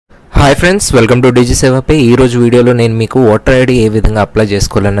Hi friends, welcome to డిజి సేవ pay. ఈ రోజు వీడియోలో నేను మీకు ఓటర్ ఐడి ఏ విధంగా అప్లై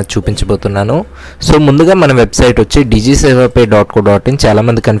చేసుకోవాలన్నది చూపించబోతున్నాను. సో ముందుగా మన వెబ్సైట్ వచ్చి digisevapay.co.in.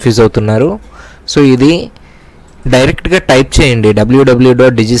 చాలామంది కన్ఫ్యూజ్ అవుతున్నారు. సో ఇది డైరెక్ట్గా టైప్ చేయండి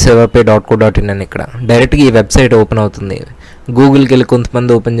www.digisevapay.co.in అని. ఇక్కడ డైరెక్ట్గా ఈ వెబ్సైట్ ఓపెన్ అవుతుంది. గూగుల్కి వెళ్ళి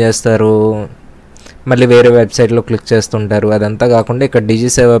కొంతమంది ఓపెన్ చేస్తారు, మళ్ళీ వేరే వెబ్సైట్లో క్లిక్ చేస్తుంటారు. అదంతా కాకుండా ఇక్కడ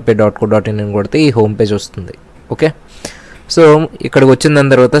digisevapay.co.in అని కొడితే ఈ హోమ్ పేజ్ వస్తుంది. ఓకే, సో ఇక్కడికి వచ్చిన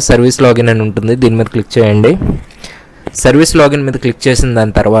దాని తర్వాత సర్వీస్ లాగిన్ అని ఉంటుంది, దీని మీద క్లిక్ చేయండి. సర్వీస్ లాగిన్ మీద క్లిక్ చేసిన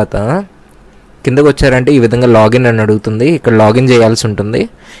దాని తర్వాత కిందకు వచ్చారంటే ఈ విధంగా లాగిన్ అని అడుగుతుంది. ఇక్కడ లాగిన్ చేయాల్సి ఉంటుంది.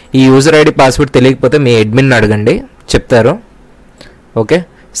 ఈ యూజర్ ఐడి పాస్వర్డ్ తెలియకపోతే మీ అడ్మిన్ అడగండి, చెప్తారు. ఓకే,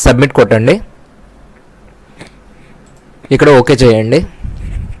 సబ్మిట్ కొట్టండి. ఇక్కడ ఓకే చేయండి.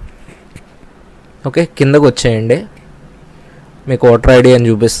 ఓకే, కిందకు వచ్చేయండి. మీకు ఓటర్ ఐడి అని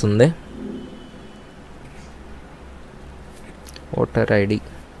చూపిస్తుంది. Voter ID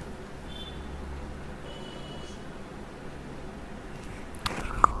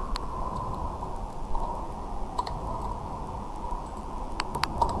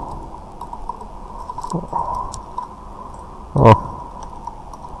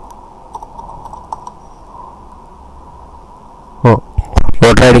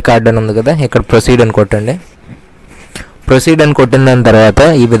voter ID card అని ఉంది కదా, ఇక్కడ ప్రొసీడ్ అని కొట్టండి. ప్రొసీడ్ అని కొట్టిన దాని తర్వాత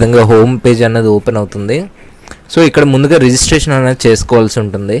ఈ విధంగా హోమ్ పేజ్ అన్నది ఓపెన్ అవుతుంది. సో ఇక్కడ ముందుగా రిజిస్ట్రేషన్ అనేది చేసుకోవాల్సి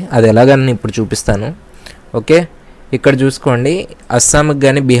ఉంటుంది. అది ఎలాగని ఇప్పుడు చూపిస్తాను. ఓకే, ఇక్కడ చూసుకోండి. అస్సాంకి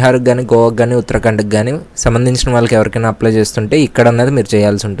కానీ, బీహార్కి కానీ, గోవాకి కానీ, ఉత్తరాఖండ్కి కానీ సంబంధించిన వాళ్ళకి ఎవరికైనా అప్లై చేస్తుంటే ఇక్కడ అన్నది మీరు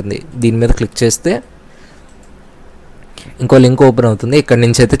చేయాల్సి ఉంటుంది. దీని మీద క్లిక్ చేస్తే ఇంకో లింక్ ఓపెన్ అవుతుంది, ఇక్కడ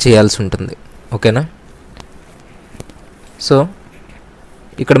నుంచి అయితే చేయాల్సి ఉంటుంది. ఓకేనా, సో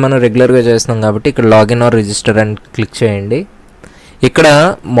ఇక్కడ మనం రెగ్యులర్గా చేస్తున్నాం కాబట్టి ఇక్కడ లాగిన్ ఆర్ రిజిస్టర్ అని క్లిక్ చేయండి. ఇక్కడ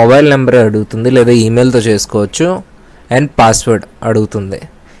మొబైల్ నెంబర్ అడుగుతుంది, లేదా ఈమెయిల్తో చేసుకోవచ్చు. అండ్ పాస్వర్డ్ అడుగుతుంది.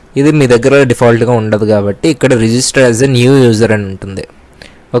 ఇది మీ దగ్గర డిఫాల్ట్గా ఉండదు కాబట్టి ఇక్కడ register as a new user అని ఉంటుంది.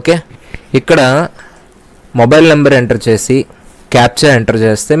 ఓకే, ఇక్కడ మొబైల్ నెంబర్ ఎంటర్ చేసి క్యాప్చా ఎంటర్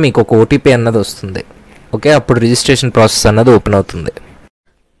చేస్తే మీకు ఒక ఓటీపీ అన్నది వస్తుంది. ఓకే, అప్పుడు రిజిస్ట్రేషన్ ప్రాసెస్ అన్నది ఓపెన్ అవుతుంది.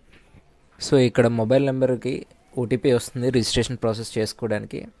 సో ఇక్కడ మొబైల్ నెంబర్కి ఓటీపీ వస్తుంది రిజిస్ట్రేషన్ ప్రాసెస్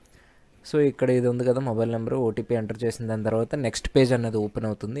చేసుకోవడానికి. సో ఇక్కడ ఇది ఉంది కదా మొబైల్ నెంబర్, ఓటీపీ ఎంటర్ చేసిన దాని తర్వాత నెక్స్ట్ పేజ్ అన్నది ఓపెన్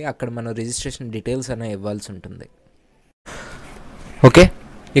అవుతుంది. అక్కడ మనం రిజిస్ట్రేషన్ డీటెయిల్స్ అనేవి ఇవ్వాల్సి ఉంటుంది. ఓకే,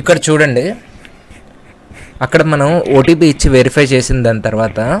 ఇక్కడ చూడండి. అక్కడ మనం ఓటీపీ ఇచ్చి వెరిఫై చేసిన దాని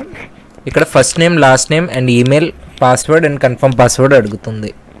తర్వాత ఇక్కడ first name, last name and email, password and confirm password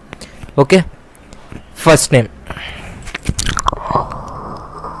అడుగుతుంది. Okay, first name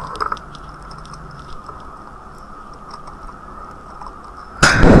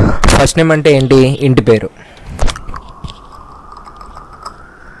first name అంటే ఏంటి? ఇంటి పేరు.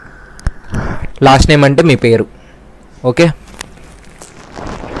 లాస్ట్ నేమ్ అంటే మీ పేరు. ఓకే,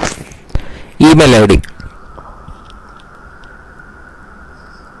 ఈమెయిల్ ఐడి,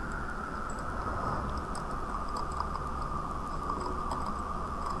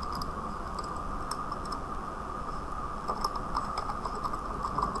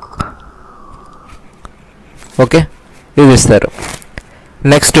 ఓకే, ఇది ఇస్తారు.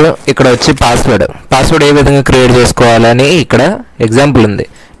 నెక్స్ట్ ఇక్కడ వచ్చి పాస్వర్డ్ ఏ విధంగా క్రియేట్ చేసుకోవాలని ఇక్కడ ఎగ్జాంపుల్ ఉంది.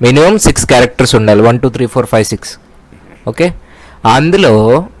 మినిమం 6 క్యారెక్టర్స్ ఉండాలి, 1 2 3 4 5 6. ఓకే, అందులో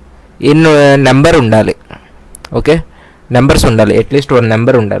నెంబర్ ఉండాలి. ఓకే, నెంబర్స్ ఉండాలి, అట్లీస్ట్ 1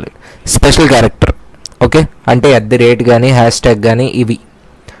 నెంబర్ ఉండాలి. స్పెషల్ క్యారెక్టర్, ఓకే, అంటే @ కానీ #, కానీ ఇవి.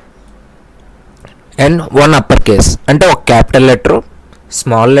 అండ్ 1 అప్పర్ కేస్ అంటే ఒక క్యాపిటల్ లెటర్,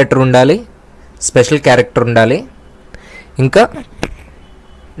 స్మాల్ లెటర్ ఉండాలి, స్పెషల్ క్యారెక్టర్ ఉండాలి, ఇంకా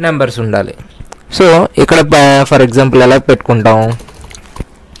నెంబర్స్ ఉండాలి. సో ఇక్కడ ఫర్ ఎగ్జాంపుల్ ఎలా పెట్టుకుంటాం,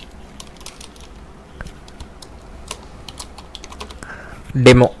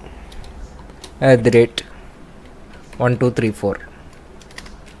 డెమో @1 2 3 4.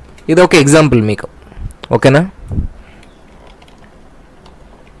 ఇది ఒక ఎగ్జాంపుల్ మీకు. ఓకేనా,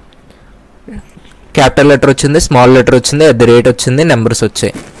 క్యాపిటల్ లెటర్ వచ్చింది, స్మాల్ లెటర్ వచ్చింది, @ వచ్చింది, నెంబర్స్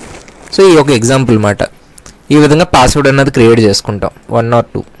వచ్చాయి. సో ఈ ఒక ఎగ్జాంపుల్ మాట. ఈ విధంగా పాస్వర్డ్ అన్నది క్రియేట్ చేసుకుంటాం, 1 or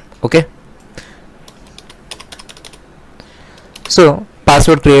 2. Okay, so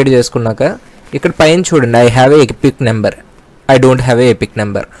password create చేసుకున్నాక ఇక్కడ పైన చూడండి, I have a epic number, I don't have a epic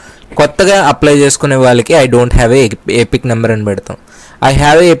number. కొత్తగా అప్లై చేసుకునే వాళ్ళకి I don't have a epic number అని పెడతాం. I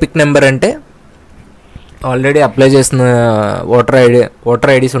have a epic number అంటే ఆల్రెడీ అప్లై చేసిన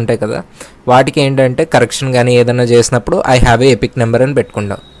ఓటర్ ఐడీస్ ఉంటాయి కదా, వాటికి ఏంటంటే కరెక్షన్ కానీ ఏదైనా చేసినప్పుడు I have a epic number అని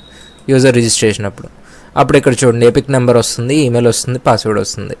పెట్టుకుంటాం యూజర్ రిజిస్ట్రేషన్ అప్పుడు ఇక్కడ చూడండి ఎపిక్ నెంబర్ వస్తుంది, ఈమెయిల్ వస్తుంది, పాస్వర్డ్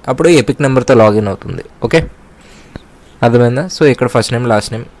వస్తుంది. అప్పుడు ఎపిక్ నెంబర్తో లాగిన్ అవుతుంది. ఓకే, అర్థమైందా? సో ఇక్కడ first name,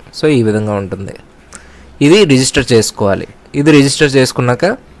 last name, so ఈ విధంగా ఉంటుంది. ఇది రిజిస్టర్ చేసుకోవాలి. ఇది రిజిస్టర్ చేసుకున్నాక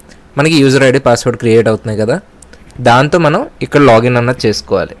మనకి యూజర్ ఐడి పాస్వర్డ్ క్రియేట్ అవుతున్నాయి కదా, దాంతో మనం ఇక్కడ లాగిన్ అన్నది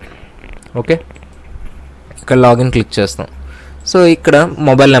చేసుకోవాలి. ఓకే, ఇక్కడ లాగిన్ క్లిక్ చేస్తాం. సో ఇక్కడ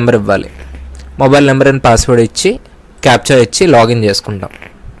మొబైల్ నెంబర్ ఇవ్వాలి. మొబైల్ నెంబర్ అండ్ పాస్వర్డ్ ఇచ్చి క్యాప్చా ఇచ్చి లాగిన్ చేసుకుంటాం.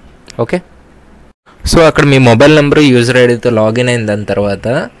 ఓకే, సో అక్కడ మీ మొబైల్ నెంబర్ యూజర్ ఐడితో లాగిన్ అయిన దాని తర్వాత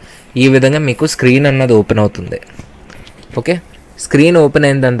ఈ విధంగా మీకు స్క్రీన్ అన్నది ఓపెన్ అవుతుంది. ఓకే, స్క్రీన్ ఓపెన్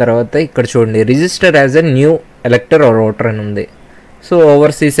అయిన దాని తర్వాత ఇక్కడ చూడండి, register as a new ఎలక్టర్ are voter అని ఉంది. సో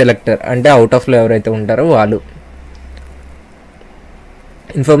ఓవర్సీస్ ఎలక్టర్ అంటే అవుట్ ఆఫ్లో ఎవరైతే ఉంటారో వాళ్ళు.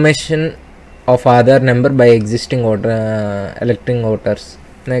 Information of Aadhaar number by existing voter electing voters.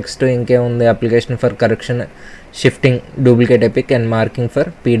 Next ఇంకేముంది, application for correction shifting duplicate epic and marking for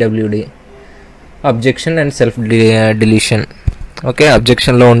PWD. Objection and self deletion. Okay,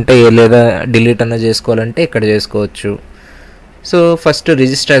 అబ్జెక్షన్లో ఉంటే లేదా డిలీట్ అన్న చేసుకోవాలంటే ఇక్కడ చేసుకోవచ్చు. So first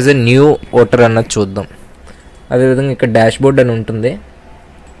register as a new voter అన్నది చూద్దాం. అదేవిధంగా ఇక్కడ డాష్బోర్డ్ అని ఉంటుంది.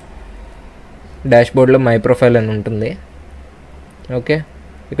 డాష్బోర్డ్లో మై ప్రొఫైల్ అని ఉంటుంది. ఓకే,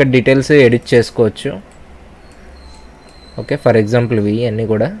 ఇక్కడ డీటెయిల్స్ ఎడిట్ చేసుకోవచ్చు. ఓకే, ఫర్ ఎగ్జాంపుల్ ఇవి అన్నీ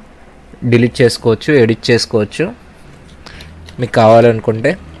కూడా డిలీట్ చేసుకోవచ్చు, ఎడిట్ చేసుకోవచ్చు. మీకు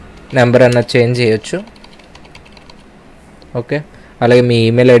కావాలనుకుంటే నెంబర్ అన్నది చేంజ్ చేయొచ్చు. ఓకే, అలాగే మీ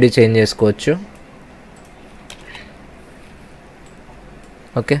ఈమెయిల్ ఐడి చేంజ్ చేసుకోవచ్చు.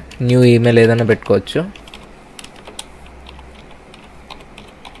 ఓకే, న్యూ ఈమెయిల్ ఏదైనా పెట్టుకోవచ్చు.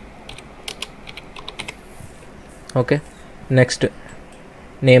 ఓకే, నెక్స్ట్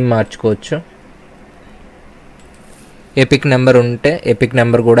నేమ్ మార్చుకోవచ్చు. ఎపిక్ నెంబర్ ఉంటే ఎపిక్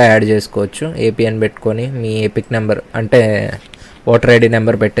నెంబర్ కూడా యాడ్ చేసుకోవచ్చు. ఏపీ అని పెట్టుకొని మీ ఎపిక్ నెంబర్ అంటే ఓటర్ ఐడి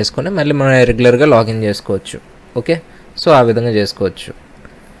నెంబర్ పెట్టేసుకొని మళ్ళీ మనం రెగ్యులర్గా లాగిన్ చేసుకోవచ్చు. ఓకే, సో ఆ విధంగా చేసుకోవచ్చు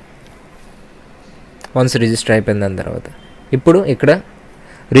వన్స్ రిజిస్టర్ అయిపోయిన దాని తర్వాత. ఇప్పుడు ఇక్కడ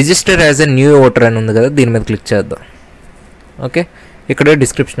register as a new voter అని ఉంది కదా, దీని మీద క్లిక్ చేద్దాం. ఓకే, ఇక్కడ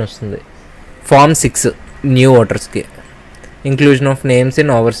డిస్క్రిప్షన్ వస్తుంది. Form 6 new ఓటర్స్కి inclusion of names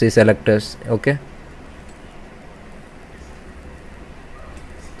in overseas electors. Okay,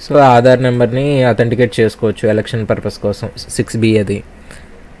 so Aadhaar నెంబర్ని అథెంటికేట్ చేసుకోవచ్చు ఎలక్షన్ పర్పస్ కోసం. 6B అది.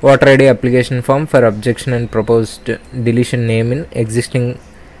 Voter ID application form for objection and proposed deletion name in existing.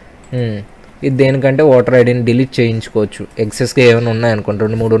 ఇది దేనికంటే ఓటర్ ఐడిని డిలీట్ చేయించుకోవచ్చు. ఎక్సెస్గా ఏమైనా ఉన్నాయనుకోండి,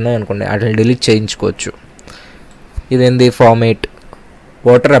 2-3 ఉన్నాయనుకోండి, వాటిని డిలీట్ చేయించుకోవచ్చు. ఇదేంది, form 8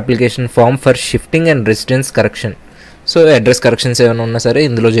 voter application form for shifting and residence correction. So address corrections ఏమైనా ఉన్నా సరే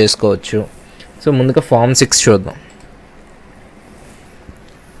ఇందులో చేసుకోవచ్చు. సో ముందుగా ఫామ్ 6 చూద్దాం.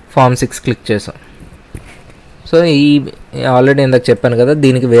 ఫామ్ 6 క్లిక్ చేసాం. సో ఈ ఆల్రెడీ ఇందాక చెప్పాను కదా,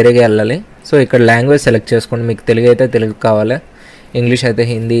 దీనికి వేరేగా వెళ్ళాలి. సో ఇక్కడ లాంగ్వేజ్ సెలెక్ట్ చేసుకోండి. మీకు తెలుగు అయితే తెలుగు కావాలి, ఇంగ్లీష్ అయితే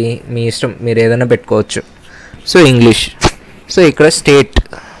హిందీ, మీ ఇష్టం, మీరు ఏదైనా పెట్టుకోవచ్చు. So English. సో ఇక్కడ స్టేట్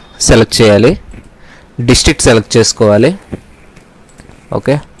సెలెక్ట్ చేయాలి, డిస్ట్రిక్ట్ సెలెక్ట్ చేసుకోవాలి.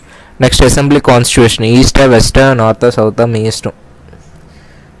 ఓకే, నెక్స్ట్ అసెంబ్లీ కాన్స్టిట్యూషన్, ఈస్టా వెస్టా నార్తా సౌతా మీ ఇష్టం.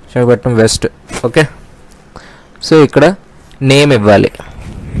 విశాఖపట్నం వెస్ట్. ఓకే, సో ఇక్కడ నేమ్ ఇవ్వాలి.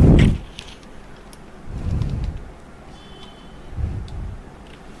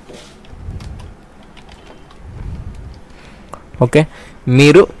 ఓకే,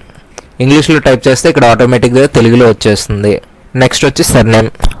 మీరు ఇంగ్లీష్లో టైప్ చేస్తే ఇక్కడ ఆటోమేటిక్గా తెలుగులో వచ్చేస్తుంది. నెక్స్ట్ వచ్చి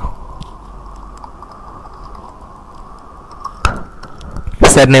సర్నేమ్.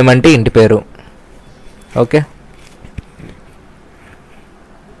 సర్నేమ్ అంటే ఇంటి పేరు. Okay,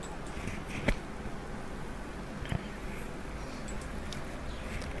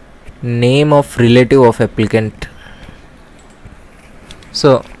 name of relative of applicant.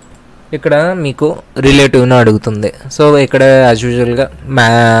 So ఇక్కడ మీకు రిలేటివ్ను అడుగుతుంది. సో ఇక్కడ యాజ్ యూజువల్గా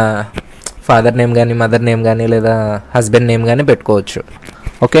ఫాదర్ నేమ్ కానీ మదర్ నేమ్ కానీ లేదా హస్బెండ్ నేమ్ కానీ పెట్టుకోవచ్చు.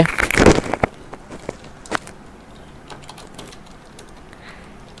 ఓకే,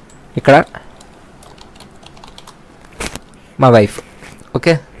 ఇక్కడ మా వైఫ్.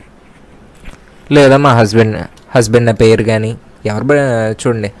 ఓకే, లేదా మా హస్బెండ్ పేరు కానీ ఎవరు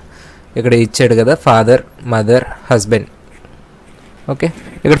చూడండి ఇక్కడ ఇచ్చాడు కదా, ఫాదర్ మదర్ హస్బెండ్. ఓకే,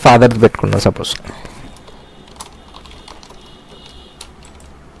 ఇక్కడ ఫాదర్ పెట్టుకున్నాం సపోజ్.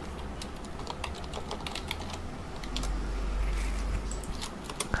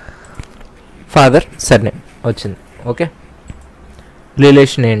 ఫాదర్ సర్నేమ్ వచ్చింది. ఓకే,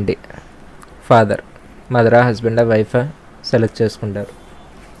 రిలేషన్ ఏంటి, ఫాదర్ మదరా హస్బెండా వైఫా సెలెక్ట్ చేసుకుంటారు.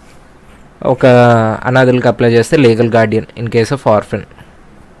 ఒక అనాథులకు అప్లై చేస్తే legal Guardian in case of orphan,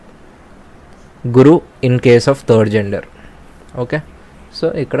 Guru in case of third gender. Okay, so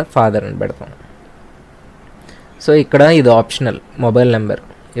ఇక్కడ ఫాదర్ అని పెడతాం. సో ఇక్కడ ఇది ఆప్షనల్, మొబైల్ నెంబర్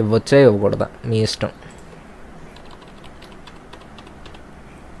ఇవ్వచ్చా ఇవ్వకూడదా మీ ఇష్టం.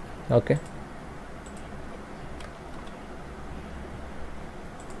 ఓకే,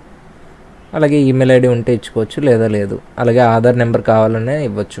 అలాగే ఈమెయిల్ ఐడి ఉంటే ఇచ్చుకోవచ్చు, లేదా లేదు. అలాగే ఆధార్ నెంబర్ కావాలనే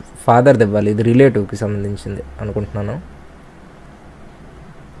ఇవ్వచ్చు. ఫాదర్ది ఇవ్వాలి, ఇది రిలేటివ్కి సంబంధించింది అనుకుంటున్నాను.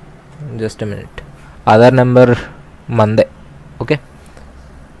 Just minute. ఆధార్ నెంబర్ మందే. ఓకే,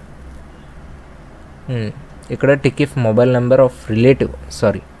 ఇక్కడ tick if mobile number of relative,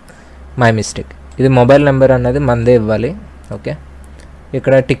 sorry my mistake, ఇది మొబైల్ నెంబర్ అన్నది మందే ఇవ్వాలి. ఓకే,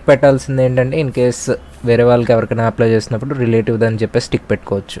 ఇక్కడ టిక్ పెట్టాల్సింది ఏంటంటే ఇన్ కేస్ వేరే వాళ్ళకి ఎవరికైనా అప్లై చేసినప్పుడు రిలేటివ్ అని చెప్పేసి టిక్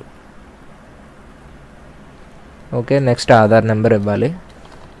పెట్టుకోవచ్చు. ఓకే, నెక్స్ట్ ఆధార్ నెంబర్ ఇవ్వాలి.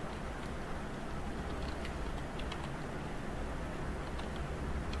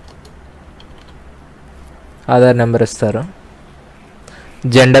 ఆధార్ నెంబర్ ఇస్తారు.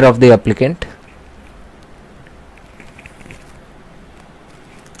 Gender of the applicant.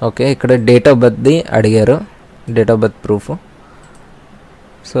 Okay, ఇక్కడ డేట్ ఆఫ్ బర్త్ది అడిగారు, date of birth proof.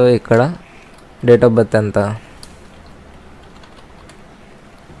 So ఇక్కడ డేట్ ఆఫ్ బర్త్ ఎంత?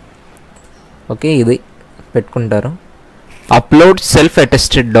 ఓకే, ఇది పెట్టుకుంటారు. Upload self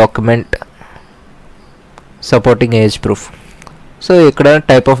attested document supporting age proof. So ఇక్కడ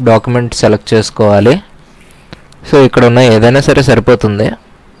టైప్ ఆఫ్ డాక్యుమెంట్ సెలెక్ట్ చేసుకోవాలి. సో ఇక్కడ ఉన్న ఏదైనా సరే సరిపోతుంది.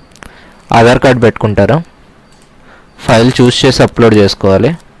 ఆధార్ కార్డ్ పెట్టుకుంటారు. ఫైల్ చూస్ చేసి అప్లోడ్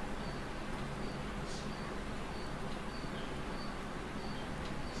చేసుకోవాలి.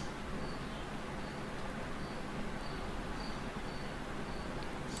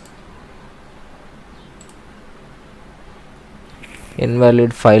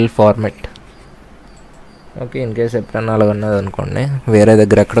 Invalid file format. Okay, in case ఎప్పుడన్నా అలా ఉన్నది అనుకోండి, వేరే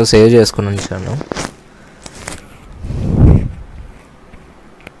దగ్గర ఎక్కడో సేవ్ చేసుకుని ఉంచాను.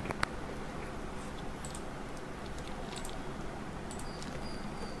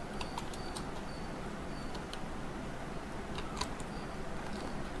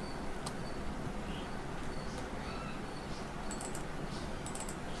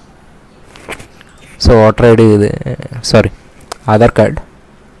 సో ఓటర్ ఐడి ఇది, సారీ ఆధార్ కార్డ్.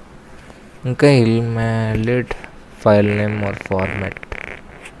 ఇంకా invalid file name or format.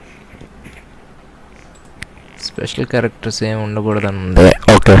 Special characters ఏమి ఉండకూడదని ఉంది.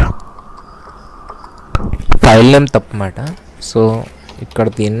 Okay, file name తప్పమాట. సో ఇక్కడ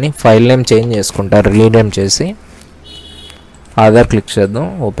దీన్ని ఫైల్ నేమ్ చేంజ్ చేసుకుంటారు, రీనేమ్ చేసి. ఆధార్ క్లిక్ చేద్దాం,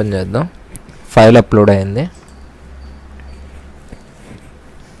 ఓపెన్ చేద్దాం. ఫైల్ అప్లోడ్ అయింది.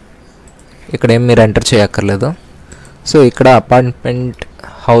 ఇక్కడ ఏం మీరు ఎంటర్ చేయక్కర్లేదు. సో ఇక్కడ అపార్ట్మెంట్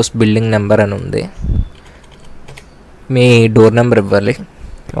హౌస్ బిల్డింగ్ నెంబర్ అని ఉంది, మీ డోర్ నెంబర్ ఇవ్వాలి.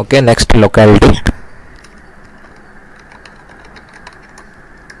 Okay, next locality.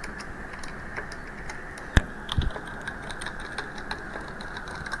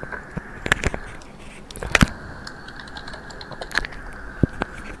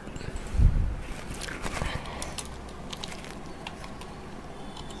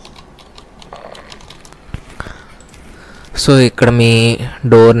 సో ఇక్కడ మీ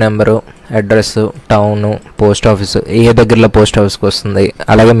door number, address, town, post office, ఏ దగ్గరలో పోస్ట్ ఆఫీస్కి వస్తుంది,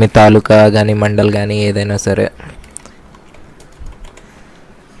 అలాగే మీ తాలూకా కానీ మండల్ కానీ ఏదైనా సరే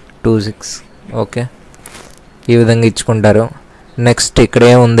 26. ఓకే, ఈ విధంగా ఇచ్చుకుంటారు. నెక్స్ట్ ఇక్కడ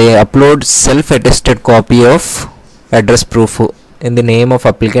ఏముంది, upload self attested copy of address proof in the name of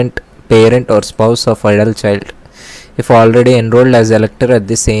applicant, parent are spouse of adult child if already enrolled as elector at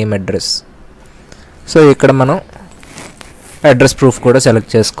the same address. So ఇక్కడ మనం అడ్రస్ ప్రూఫ్ కూడా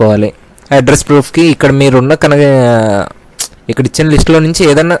select చేసుకోవాలి. Address ప్రూఫ్కి ఇక్కడ మీరున్న కనుక ఇక్కడ ఇచ్చిన లిస్ట్లో నుంచి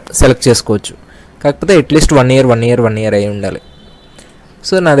ఏదైనా సెలెక్ట్ చేసుకోవచ్చు, కాకపోతే అట్లీస్ట్ 1 ఇయర్ అయి ఉండాలి.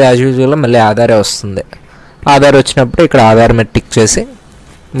 సో నాది యాజ్ యూజువల్గా మళ్ళీ ఆధారే వస్తుంది. ఆధార్ వచ్చినప్పుడు ఇక్కడ ఆధార్ మీద టిక్ చేసి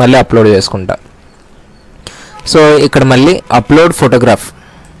మళ్ళీ అప్లోడ్ చేసుకుంటా. సో ఇక్కడ మళ్ళీ అప్లోడ్ ఫోటోగ్రాఫ్.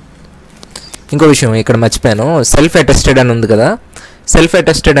 ఇంకో విషయం ఇక్కడ మర్చిపోయాను, సెల్ఫ్ అటెస్టెడ్ అని ఉంది కదా. సెల్ఫ్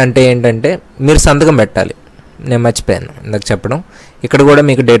అటెస్టెడ్ అంటే ఏంటంటే మీరు సంతకం పెట్టాలి. నేను మర్చిపోయాను ఇందాక చెప్పడం. ఇక్కడ కూడా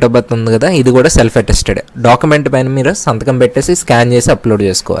మీకు డేట్ ఆఫ్ బర్త్ ఉంది కదా, ఇది కూడా సెల్ఫ్ అటెస్టెడ్. డాక్యుమెంట్ పైన మీరు సంతకం పెట్టేసి స్కాన్ చేసి అప్లోడ్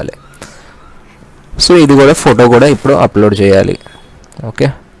చేసుకోవాలి. సో ఇది కూడా ఫోటో కూడా ఇప్పుడు అప్లోడ్ చేయాలి. ఓకే,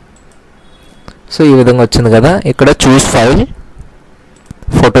 సో ఈ విధంగా వచ్చింది కదా. ఇక్కడ చూస్ ఫైల్,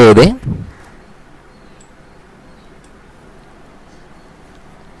 ఫోటో ఇది.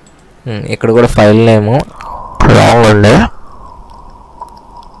 ఇక్కడ కూడా ఫైల్ నేము రాంగ్ ఉండే.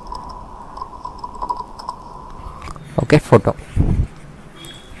 Okay, photo.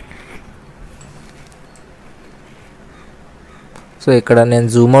 సో ఇక్కడ నేను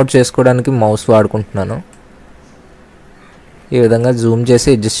జూమ్ అవుట్ చేసుకోవడానికి మౌస్ వాడుకుంటున్నాను. ఈ విధంగా జూమ్ చేసి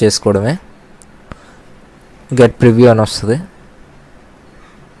అడ్జస్ట్ చేసుకోవడమే. గెట్ ప్రివ్యూ అని వస్తుంది.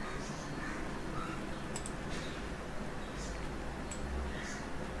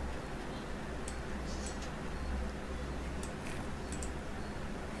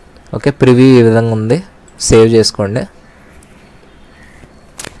 ఓకే, ప్రివ్యూ ఈ విధంగా ఉంది, సేవ్ చేసుకోండి.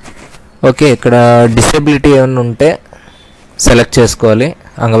 ఓకే, ఇక్కడ డిసేబిలిటీ ఏమైనా ఉంటే సెలెక్ట్ చేసుకోవాలి,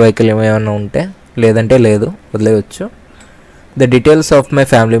 అంగవైకల్యం ఏమైనా ఉంటే, లేదంటే లేదు, వదిలేయచ్చు. The details of my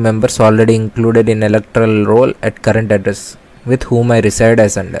family members already included in electoral role at current address with whom I reside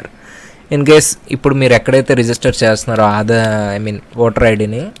as under. In case ఇప్పుడు మీరు ఎక్కడైతే రిజిస్టర్ చేస్తున్నారో ఓటర్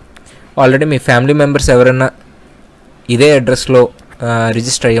ఐడిని, ఆల్రెడీ మీ ఫ్యామిలీ మెంబర్స్ ఎవరైనా ఇదే అడ్రస్లో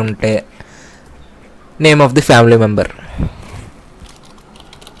రిజిస్టర్ అయ్యి ఉంటే, name of the family member,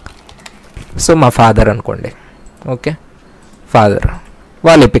 so మా ఫాదర్ అనుకోండి. ఓకే, ఫాదర్,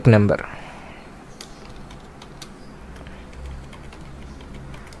 వాళ్ళ ఎపిక్ నెంబర్,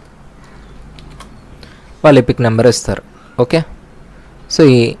 వాళ్ళు ఎపిక్ నెంబర్ ఇస్తారు. ఓకే, సో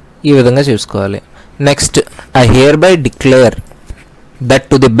ఈ విధంగా చూసుకోవాలి. Next, I here by declare that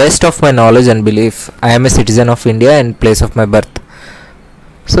to the best of my knowledge and belief I am A citizen of India and place of my birth.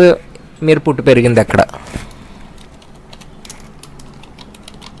 So మీరు పుట్టి పెరిగింది ఎక్కడ,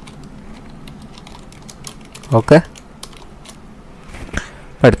 okay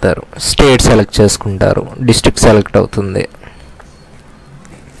పెడతారు. State select చేసుకుంటారు, district select అవుతుంది.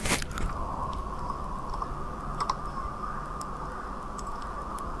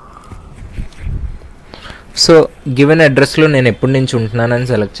 So given అడ్రస్లో నేను ఎప్పటి నుంచి ఉంటున్నానని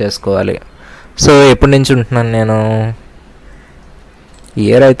సెలెక్ట్ చేసుకోవాలి. సో ఎప్పటి నుంచి ఉంటున్నాను నేను,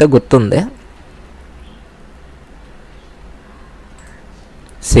 ఇయర్ అయితే గుర్తుంది,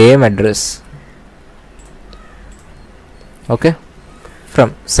 same address. Okay,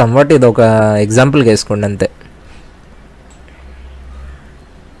 from somewhat, ఇది ఒక ఎగ్జాంపుల్గా వేసుకోండి అంతే.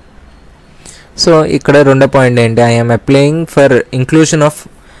 సో ఇక్కడ రెండో పాయింట్ ఏంటి, I'm applying for inclusion of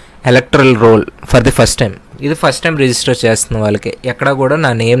electoral role for the first time. ఇది ఫస్ట్ టైం రిజిస్టర్ చేస్తున్న వాళ్ళకి, ఎక్కడ కూడా నా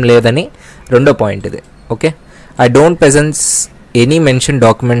నేమ్ లేదని రెండో పాయింట్ ఇది. Okay, I don't presence any mention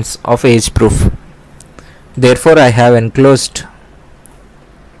documents of age proof, there four I have enclosed.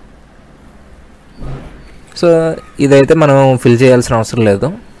 So ఇదైతే మనం ఫిల్ చేయాల్సిన అవసరం లేదు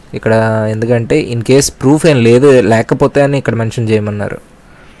ఇక్కడ, ఎందుకంటే ఇన్ కేస్ ప్రూఫ్ ఏం లేదు లేకపోతే అని ఇక్కడ మెన్షన్ చేయమన్నారు.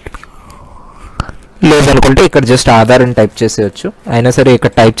 లేదనుకుంటే ఇక్కడ జస్ట్ ఆధార్ అని టైప్ చేసేయచ్చు. అయినా సరే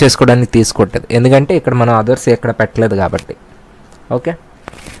ఇక్కడ టైప్ చేసుకోవడానికి తీసుకుంటుంది, ఎందుకంటే ఇక్కడ మనం అదర్స్ ఎక్కడ పెట్టలేదు కాబట్టి. ఓకే,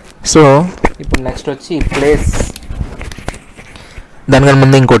 సో ఇప్పుడు నెక్స్ట్ వచ్చి ప్లేస్. దానికన్నా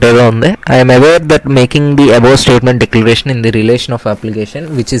ముందు ఇంకోటి ఏదో ఉంది, I'm aware that making the above statement declaration in the relation of application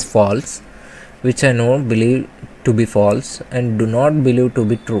which is false, which I know believe to be false and do not believe to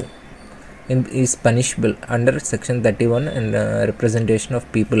be true, is punishable under section 31 and Representation of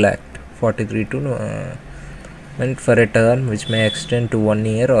People Act 43 and for a term which may extend to 1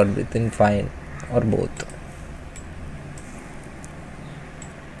 year or within fine or both.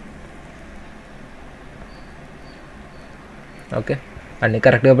 Okay, అన్నీ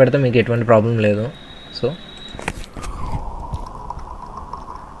కరెక్ట్గా పెడితే మీకు ఎటువంటి problem లేదు. So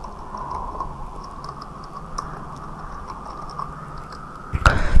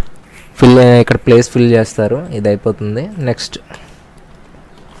ఇక్కడ place fill చేస్తారు, ఇది అయిపోతుంది. నెక్స్ట్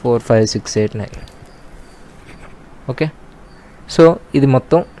 4 5 6 8 9. ఓకే, సో ఇది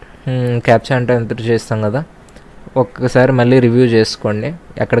మొత్తం క్యాప్చా అంటే ఎంటర్ చేస్తాం కదా, ఒక్కసారి మళ్ళీ రివ్యూ చేసుకోండి.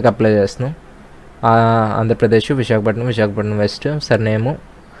 ఎక్కడికి అప్లై చేస్తున్నాం, Andhra Pradesh, Visakhapatnam west, surname,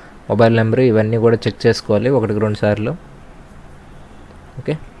 mobile number, ఇవన్నీ కూడా చెక్ చేసుకోవాలి 1-2 సార్లు.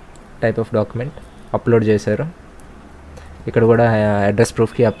 Okay, type of document upload చేశారు, ఇక్కడ కూడా అడ్రస్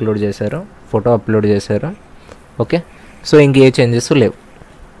ప్రూఫ్కి అప్లోడ్ చేశారు, ఫోటో అప్లోడ్ చేశారు. ఓకే, సో ఇంకే చేంజెస్ లేవు.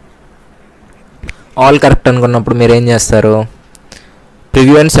 ఆల్ కరెక్ట్ అనుకున్నప్పుడు మీరు ఏం చేస్తారు,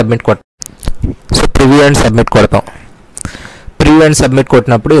 preview and submit so preview and submit కొడతాం. ప్రివ్యూ అండ్ సబ్మిట్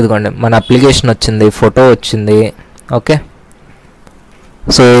కొట్టినప్పుడు ఇదిగోండి మన అప్లికేషన్ వచ్చింది, ఫోటో వచ్చింది. ఓకే,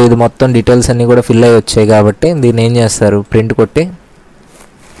 సో ఇది మొత్తం డీటెయిల్స్ అన్నీ కూడా ఫిల్ అయ్యి వచ్చాయి కాబట్టి దీన్ని ఏం చేస్తారు, ప్రింట్ కొట్టి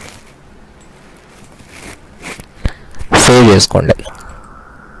సేవ్ చేసుకోండి.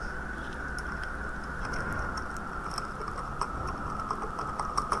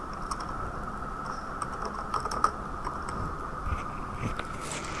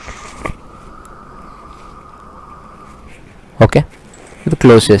 ఓకే, ఇది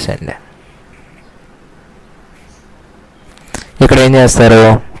క్లోజ్ చేసేయండి. ఇక్కడ ఏం చేస్తారు,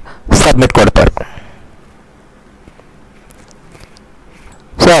 సబ్మిట్ కొడతారు.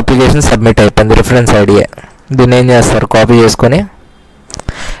 సో అప్లికేషన్ సబ్మిట్ అయిపోయింది, రిఫరెన్స్ ఐడియా. దీన్ని ఏం చేస్తారు, కాపీ చేసుకొని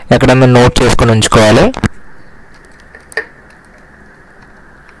ఎక్కడన్నా నోట్ చేసుకొని ఉంచుకోవాలి.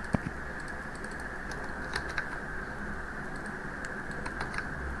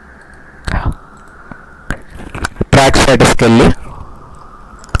 ట్రాక్ స్టేటస్కి వెళ్ళి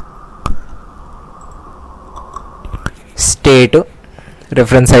స్టేట్,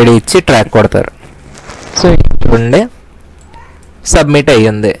 రిఫరెన్స్ ఐడి ఇచ్చి ట్రాక్ కొడతారు. సో చూడండి సబ్మిట్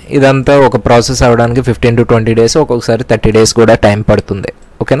అయ్యింది. ఇదంతా ఒక ప్రాసెస్ అవ్వడానికి 15 to 20 days, ఒక్కొక్కసారి 30 days కూడా టైం పడుతుంది.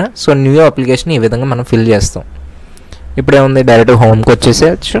 ఓకేనా. సో న్యూ అప్లికేషన్ ఈ విధంగా మనం ఫిల్ చేస్తాం. ఇప్పుడేముంది, డైరెక్ట్ హోమ్కి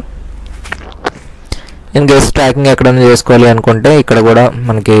వచ్చేసేయచ్చు. ఇన్ కేస్ ట్రాకింగ్ ఎక్కడైనా చేసుకోవాలి అనుకుంటే ఇక్కడ కూడా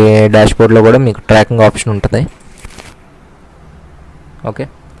మనకి డాష్బోర్డ్లో కూడా మీకు ట్రాకింగ్ ఆప్షన్ ఉంటుంది. ఓకే.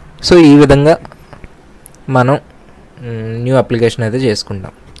 సో ఈ విధంగా మనం న్యూ అప్లికేషన్ అయితే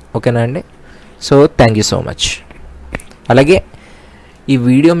చేసుకుంటాం. ఓకేనా అండి. So thank you so much. అలాగే ఈ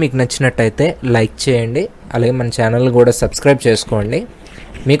వీడియో మీకు నచ్చినట్టయితే లైక్ చేయండి. అలాగే మన ఛానల్ కూడా సబ్స్క్రైబ్ చేసుకోండి.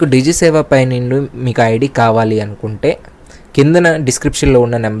 మీకు డిజి సేవ పై నుండి మీకు ఐడి కావాలి అనుకుంటే కిందన డిస్క్రిప్షన్లో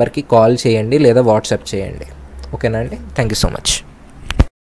ఉన్న నెంబర్కి కాల్ చేయండి లేదా వాట్సాప్ చేయండి. ఓకేనా అండి. Thank you so much.